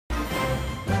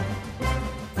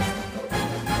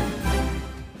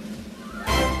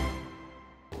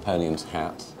Napoleon's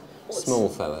hat. Small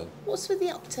fellow. What's with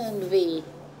the upturned V?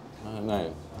 I don't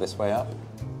know. This way up?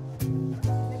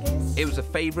 It was a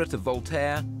favourite of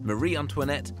Voltaire, Marie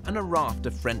Antoinette, and a raft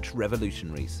of French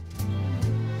revolutionaries.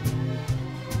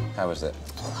 How is it?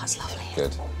 Oh, that's lovely.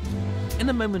 Good. In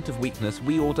a moment of weakness,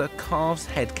 we order calf's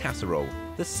head casserole,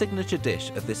 the signature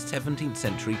dish of this 17th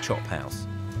century chop house.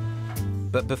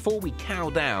 But before we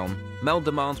cow down, Mel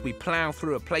demands we plough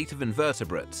through a plate of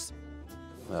invertebrates.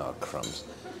 Oh, crumbs.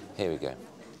 Here we go.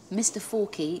 Mr.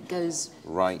 Forky goes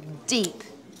Right. deep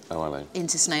Oh, hello.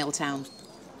 into Snail Town.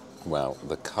 Well,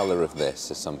 the colour of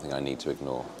this is something I need to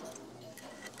ignore.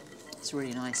 It's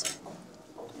really nice.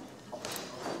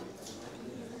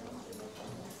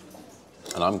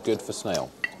 And I'm good for snail.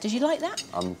 Did you like that?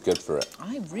 I'm good for it.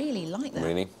 I really like that.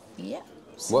 Really? Yeah.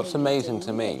 What's amazing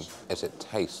to me is it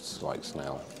tastes like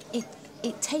snail.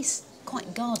 It tastes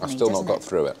quite gardeny, I've still not doesn't got it?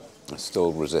 through it. I'm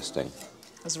still resisting.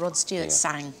 As Rod Stewart Yeah.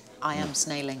 sang, I am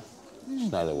snailing.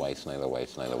 Snail away, snail away,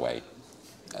 snail away,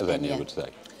 as Enya would say.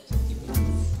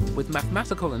 With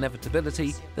mathematical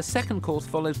inevitability, the second course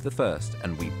follows the first,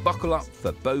 and we buckle up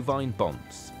for bovine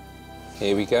bonds.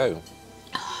 Here we go.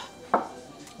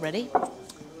 Ready?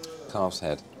 Calf's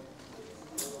head.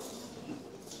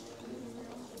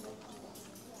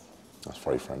 That's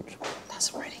very French.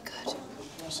 That's really good.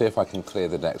 See if I can clear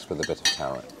the decks with a bit of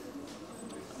carrot.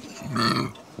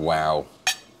 Wow.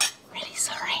 Really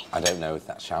sorry. I don't know if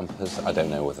that's champers. I don't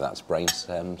know whether that's brain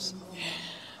stems.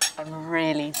 I'm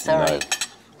really sorry. No.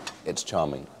 It's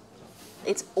charming.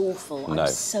 It's awful. No. I'm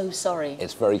so sorry.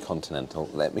 It's very continental.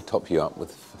 Let me top you up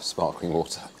with sparkling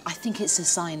water. I think it's a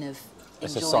sign of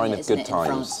It's enjoying a sign it, of isn't good it, in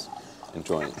France? times.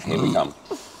 Enjoying it. Here we come.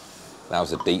 That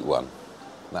was a deep one.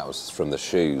 That was from the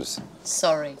shoes.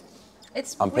 Sorry.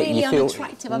 It's But really you feel-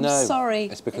 unattractive. I'm no, sorry.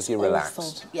 It's because It's you're awful.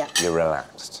 relaxed. Yeah. You're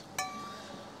relaxed.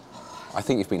 I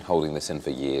think you've been holding this in for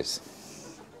years.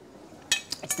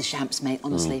 It's the champs, mate,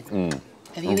 honestly. Mm,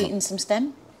 Have you eaten some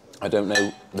stem? I don't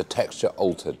know, the texture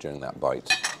altered during that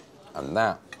bite. And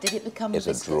that Did it become is a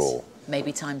viscous? draw.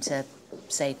 Maybe time to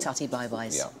say tutty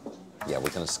bye-byes. Yeah. Yeah, we're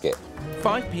going to skip.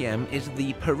 5 p.m. is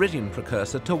the Parisian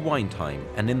precursor to wine time,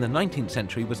 and in the 19th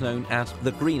century was known as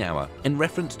the Green Hour, in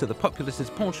reference to the populace's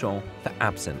penchant for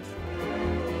absinthe.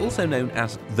 Also known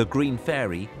as the Green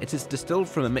Fairy, it is distilled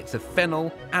from a mix of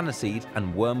fennel, aniseed,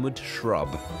 and wormwood shrub.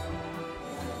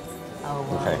 Oh,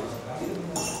 wow. Okay.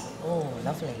 Oh,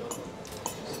 lovely.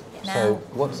 So,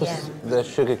 what's the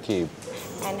sugar cube?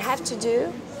 And have to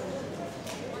do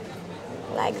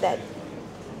like that.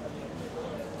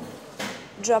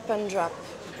 Drop and drop.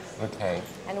 Okay.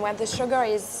 And when the sugar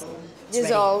is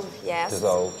dissolved, yes,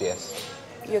 Dissolved, yes.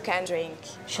 you can drink.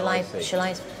 Shall I I see.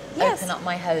 Yes. open up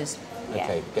my hose? Yeah.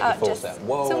 Okay, get your just force out.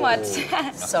 Whoa. too much.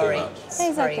 That's Sorry. too much.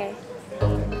 It's Sorry. okay.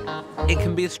 It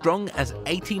can be as strong as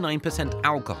 89%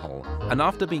 alcohol, and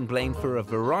after being blamed for a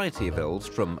variety of ills,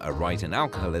 from a rise in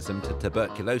alcoholism to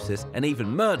tuberculosis and even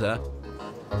murder,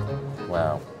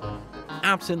 Wow.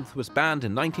 absinthe was banned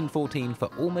in 1914 for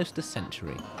almost a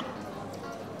century.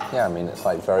 Yeah, I mean, it's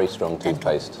like very strong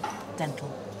toothpaste. Dental.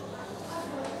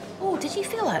 Oh, did you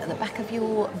feel that at the back of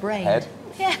your brain? Head?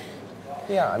 Yeah.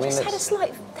 Yeah, I mean, Just it's...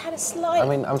 had a slight. I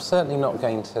mean, I'm certainly not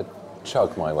going to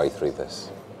chug my way through this.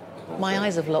 My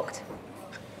eyes have locked.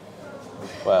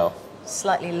 Well,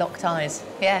 Slightly locked eyes.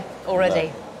 Yeah,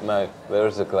 already. no, there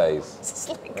is a glaze.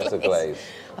 Slight There's a glaze.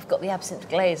 I've got the absinthe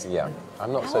glaze. Yeah,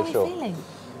 I'm not How so are sure. you feeling?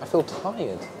 I feel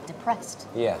tired. Depressed.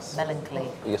 Yes. Melancholy.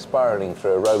 You're spiralling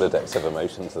through a Rolodex of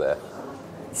emotions there.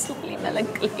 Slightly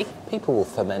melancholy. People will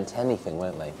ferment anything,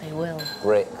 won't they? They will.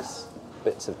 Bricks,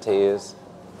 bits of tears,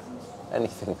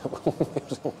 anything.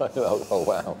 Oh,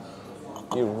 wow.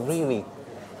 You're really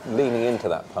leaning into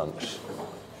that punch.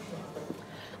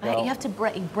 You have to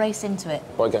brace into it.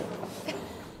 Why go?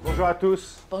 Bonjour à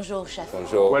tous. Bonjour, chef.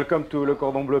 Bonjour. Welcome to Le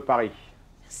Cordon Bleu Paris.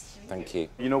 Thank you.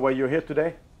 You know why you're here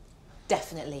today?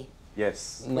 Definitely.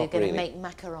 Yes. We're Not going really. to make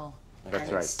macarons. That's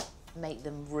and right. Make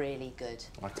them really good.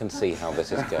 I can see how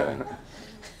this is going.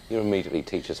 You're immediately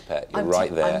teacher's pet. You're I'm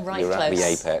right there. I'm right You're at the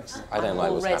close. apex. I don't I'm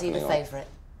like what's already happening. the favourite.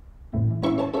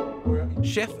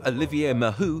 Chef Olivier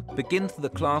Mahou begins the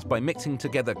class by mixing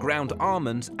together ground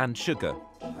almonds and sugar.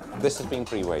 This has been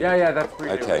pre-weighed. Yeah, that's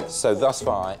pretty Okay, so thus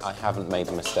far I haven't made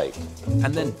a mistake.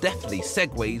 And then deftly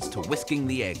segues to whisking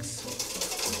the eggs.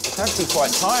 It's actually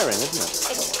quite tiring, isn't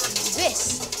it?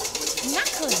 It's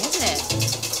knackering, isn't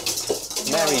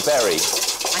it? Mary Berry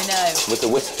I know. with the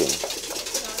whisking.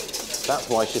 That's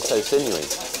why she's so sinewy.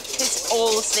 It's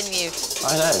all sinew.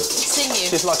 I know. Sinew.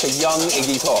 She's like a young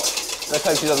Iggy Pop. Let's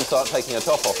hope she doesn't start taking her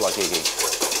top off like Iggy.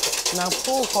 Now,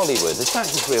 Paul Hollywood, is that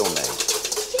his real name?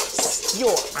 Yes. You're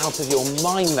out of your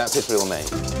mind, that's Israel made.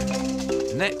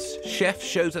 Next, chef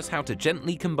shows us how to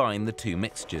gently combine the two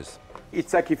mixtures.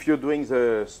 It's like if you're doing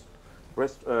the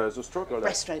the stroke or that?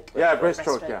 Breaststroke. Yeah,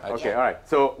 breaststroke, Breaststroke, yeah. yeah. Okay, all right.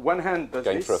 So one hand does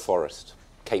Going this. through a forest.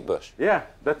 Kate Bush. Yeah,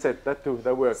 that's it. That too.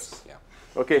 That works. Yeah.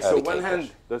 Okay, so Early one Kate hand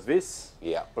Bush. does this.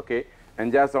 Yeah. Okay,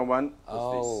 and the other one does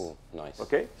Oh, nice. this.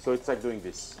 Okay, so it's like doing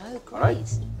this. Oh, All right?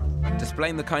 great.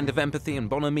 Displaying the kind of empathy and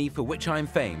bonhomie for which I am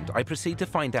famed, I proceed to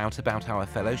find out about our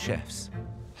fellow chefs.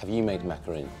 Have you made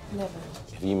macaroon? Never.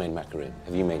 Have you made macaroon?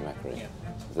 Have you made macaroon? Yeah.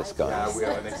 This guy. Yeah, we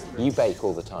are an expert. You bake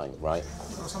all the time, right?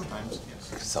 Well, sometimes,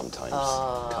 yes. Sometimes.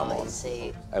 Oh, Come on. I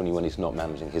see. Only when he's not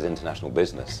managing his international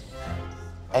business.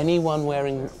 Anyone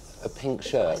wearing a pink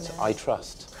shirt, I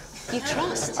trust. You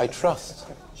trust? I trust.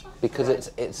 Because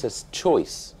it's a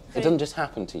choice. It doesn't just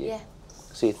happen to you. Yeah.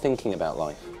 So you're thinking about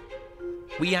life.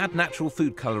 We add natural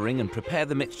food colouring and prepare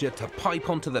the mixture to pipe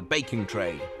onto the baking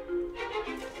tray.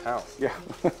 How? Yeah.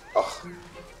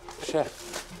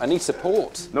 Chef, I need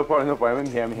support. No problem, no problem.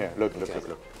 I'm here. Look, look, Okay. look,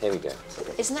 look. Here we go.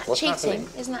 Isn't that What's cheating? happening?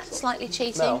 Isn't that slightly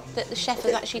cheating? No. That the chef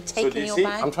has actually do taken you your see?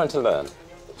 bag? I'm trying to learn.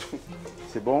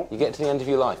 C'est bon? You get to the end of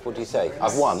your life, what do you say?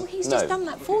 I've won? Oh, he's no. just done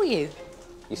that for you.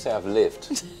 You say I've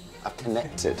lived. I've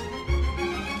connected.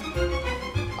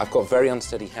 I've got very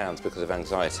unsteady hands because of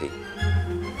anxiety.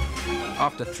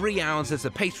 After 3 hours as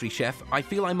a pastry chef, I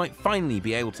feel I might finally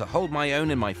be able to hold my own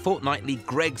in my fortnightly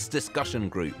Greg's discussion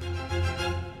group.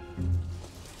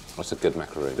 That's a good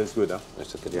macaroon. That's good, huh?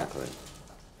 That's a good Yeah. macaroon.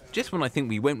 Just when I think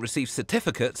we won't receive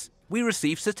certificates, we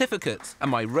receive certificates, and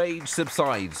my rage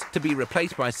subsides to be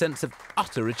replaced by a sense of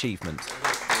utter achievement.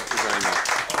 Thank you very much.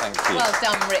 Thank you. Well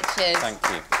done, Richard. Thank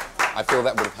you. I feel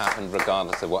that would have happened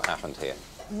regardless of what happened here.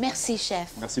 Merci,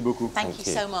 chef. Merci beaucoup. Thank you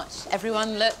you. so much.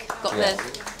 Everyone, look, got Yeah.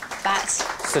 the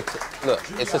bat. Look,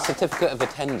 it's a certificate of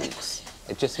attendance.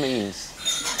 It just means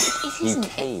It you isn't.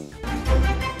 came.